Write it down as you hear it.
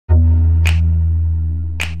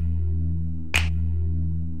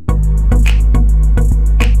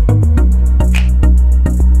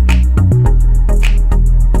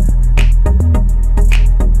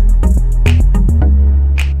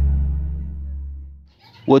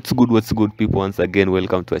What's good people, once again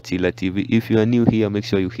welcome to Achila TV. If you are new here, make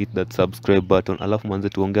sure you hit that subscribe button. Alafu manze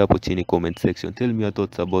tuongee hapo chini comment section. Tell me your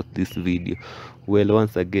thoughts about this video. Well,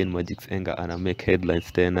 once again Magix Enga ana make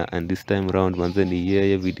headlines tena, and this time round manze ni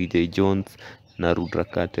yeye VDJ Jones na Rudra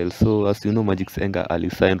kartel. So as you know, Magix Enga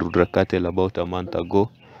alisign Rudra kartel about a month ago.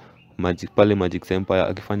 Pale Magix Empire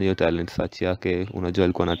akifanya hiyo talent search yake, unajua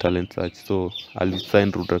alikuwa na talent search, so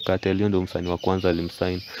alisign Rudra kartel. Hiyo ndio msanii wa kwanza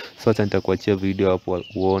alimsign. So acha nitakuachia video hapo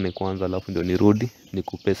uone kwanza, alafu ndio nirudi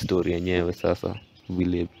nikupe story yenyewe sasa,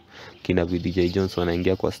 vile kina VDJ Jones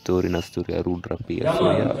wanaingia kwa story na story ya Rudra pia.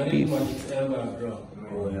 So yeah, peace.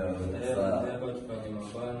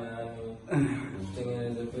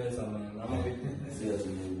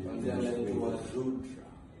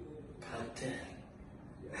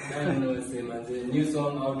 New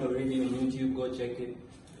song out already on YouTube, go check it.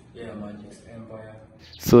 Yeah, Magix Empire.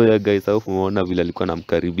 So yeah guys, hapo umeona vile alikuwa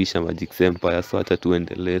anamkaribisha Magix Empire. So acha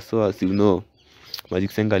tuendelee. So as you know,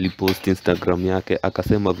 Magix Enga alipost Instagram yake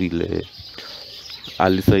akasema vile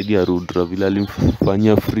alisaidia Rudra, vile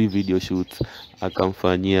alimfanyia free video shoots,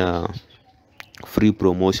 akamfanyia free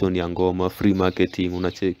promotion ya ngoma, free marketing,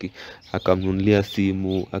 unacheki, akamnunulia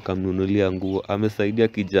simu, akamnunulia nguo, amesaidia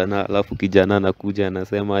kijana. Alafu kijana anakuja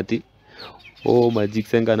anasema ati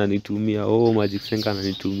Magix Enga ananitumia, Magix Enga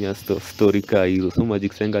ananitumia story ka hiyo. So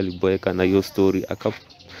Magix Enga aliboeka na hiyo story,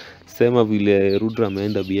 akasema vile Rudra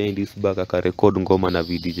ameenda behind his back akarecord ngoma na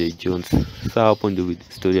VDJ Jones. Sasa hapo ndio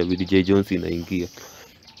story ya VDJ Jones inaingia.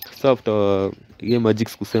 So after ye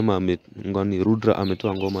Magix kusema Rudra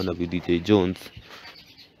ametoa ngoma na VDJ Jones,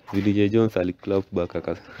 VDJ Jones aliclout back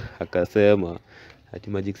akasema ati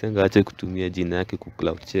Magix Enga aache kutumia jina yake ku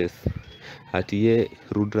cloud chase. Ati ye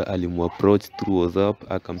Rudra alimapproach through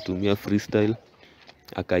WhatsApp, akamtumia freestyle,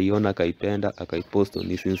 akaiona, akaipenda, akaipost on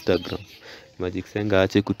his Instagram. Magix Enga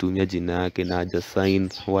aache kutumia jina yake na haja sign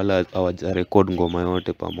wala hawaja record ngoma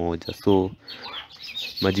yote pamoja. So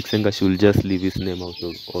Magix Enga should just leave his name out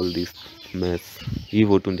of all this mess.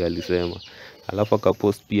 Hivyo tu ndiye alisema. Alafu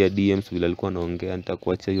akapost pia DMs vile alikuwa anaongea.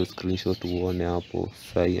 Nitakuachia hiyo screenshot uone hapo.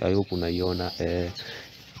 I hope unaiona.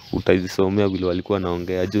 Utazisomea vile walikuwa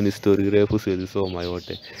naongea. Juu ni story refu, siwezi soma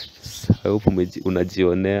yote. I hope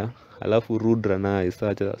unajionea. Alafu Rudra naye,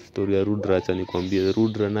 sasa story ya Rudra acha nikwambie.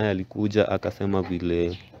 Rudra naye alikuja akasema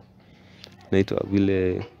vile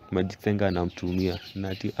Magix Enga anamtumia na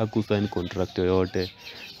ati hakusign contract yoyote.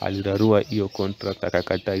 Alirarua hiyo contract,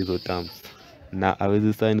 akakataa hizo terms, na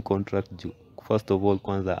hawezi sign contract juu first of all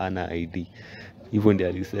kwanza ana ID. Hivyo ndiye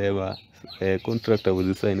alisema contract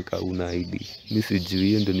hawezi sign kama una ID. Mimi sijui,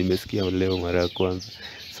 hiyo ndio nimesikia leo mara ya kwanza.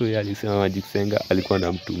 So yeye alisema Magix Enga alikuwa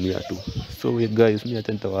anamtumia tu. So guys, mimi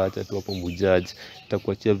acha nitawaacha tu hapo mjudge.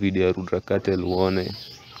 Nitakuachia video ya Rudra kartel uone.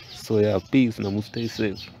 So yeah, peace na stay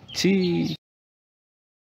safe. Chi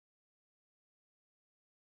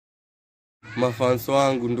mafans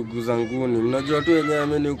wangu, ndugu zanguni, mnajua tu wenyewe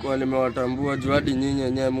mimi niko nimewatambua juu hadi nyinyi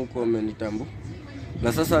wenyewe mko mmenitambua.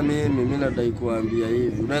 Na sasa mimi nadai kuambia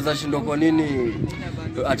hivi, unaweza shindwa kwa nini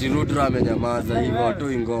ati Rudra amenyamaza hivyo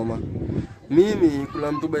atoi ngoma. Mimi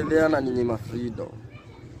kuna mtu baidhiana ninyima freedom,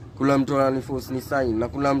 kuna mtu ananiforce ni sign, na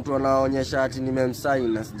kuna mtu anaonyesha ati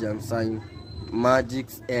nimemsign na sijamsign.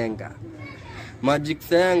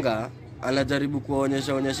 Magix Enga anajaribu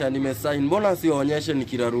kuonyesha nimesign. Mbona sionyeshe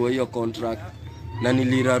nikirarua hiyo contract? Na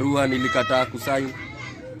nilirarua, nilikataa kusign.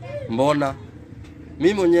 Mbona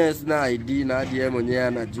mimi mwenyewe sina ID na hadi yeye mwenyewe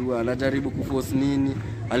anajua. Anajaribu kuforce nini?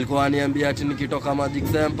 Alikuwa ananiambia ati nikitoka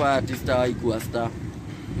Magix Empire ati sitaikuwa star.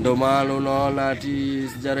 Ndio maana unaona ati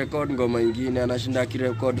sija record ngoma nyingine, anashinda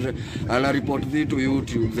kirecord, ana report vitu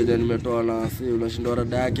YouTube zenye nimetoa, na si unashinda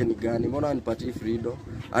rada yake ni gani? Mbona anipatie freedom?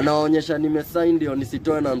 Anaonyesha nimesign ndio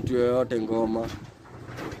nisitoe na mtu yoyote ngoma.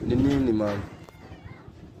 Ni nini man?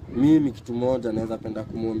 Mimi kitu moja naweza penda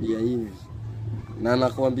kumwambia hivi, na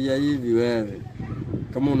nakwambia hivi wewe,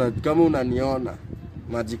 kama unaniona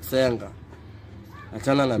Magix Enga,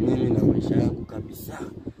 achana na mimi na maisha yangu kabisa.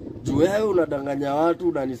 Juu wewe unadanganya watu,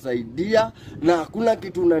 unanisaidia na hakuna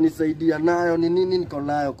kitu unanisaidia nayo. Ni nini niko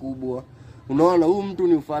nayo kubwa? Unaona huyu mtu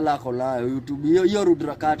ni ufala ako nayo YouTube. Hiyo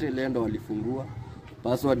Rudra kartel ndo walifungua.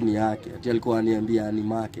 Password ni yake. Ati alikuwa ananiambia ni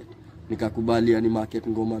market. Nikakubali ni market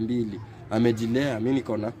ngoma 2. Amejilea, mimi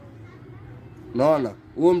niko na. Unaona?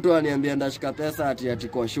 Huyo mtu ananiambia ndashika pesa ati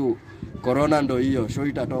kwa show. Corona ndo hiyo, show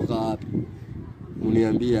itatoka wapi?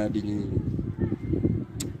 Uniambia hadi nyinyi.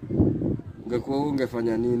 Ungekuwa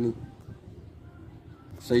ungefanya nini?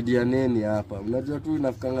 Saidia nini hapa? Unajua tu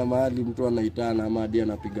inafikanga mahali mtu anaitana ama hadi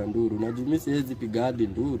anapiga nduru. Unajua mimi siwezi piga hadi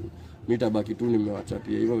nduru. Mimi tabaki tu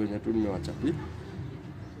nimewachapia hivyo wenye tu nimewachapia.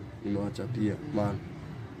 Man.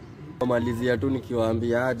 Malizia tu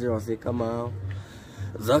nikiwaambia aje wase kama hao.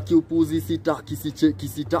 Zaki upuzi sitaki sicheki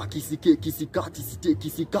sitaki sikeki sikati siteki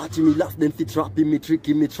sikati mi last then trapping me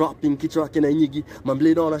tricky me trapping kichwa yake na inyigi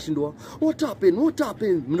mamblena wanashindwa what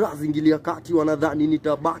happened mrazi ingilia kati wanadhani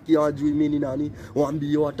nitabaki hawajui mimi nani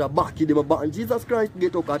waambie watabaki de maban Jesus Christ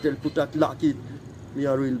ghetto cartel put that lucky me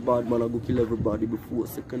a real bad man I go kill everybody before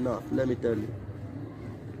second half let me tell you.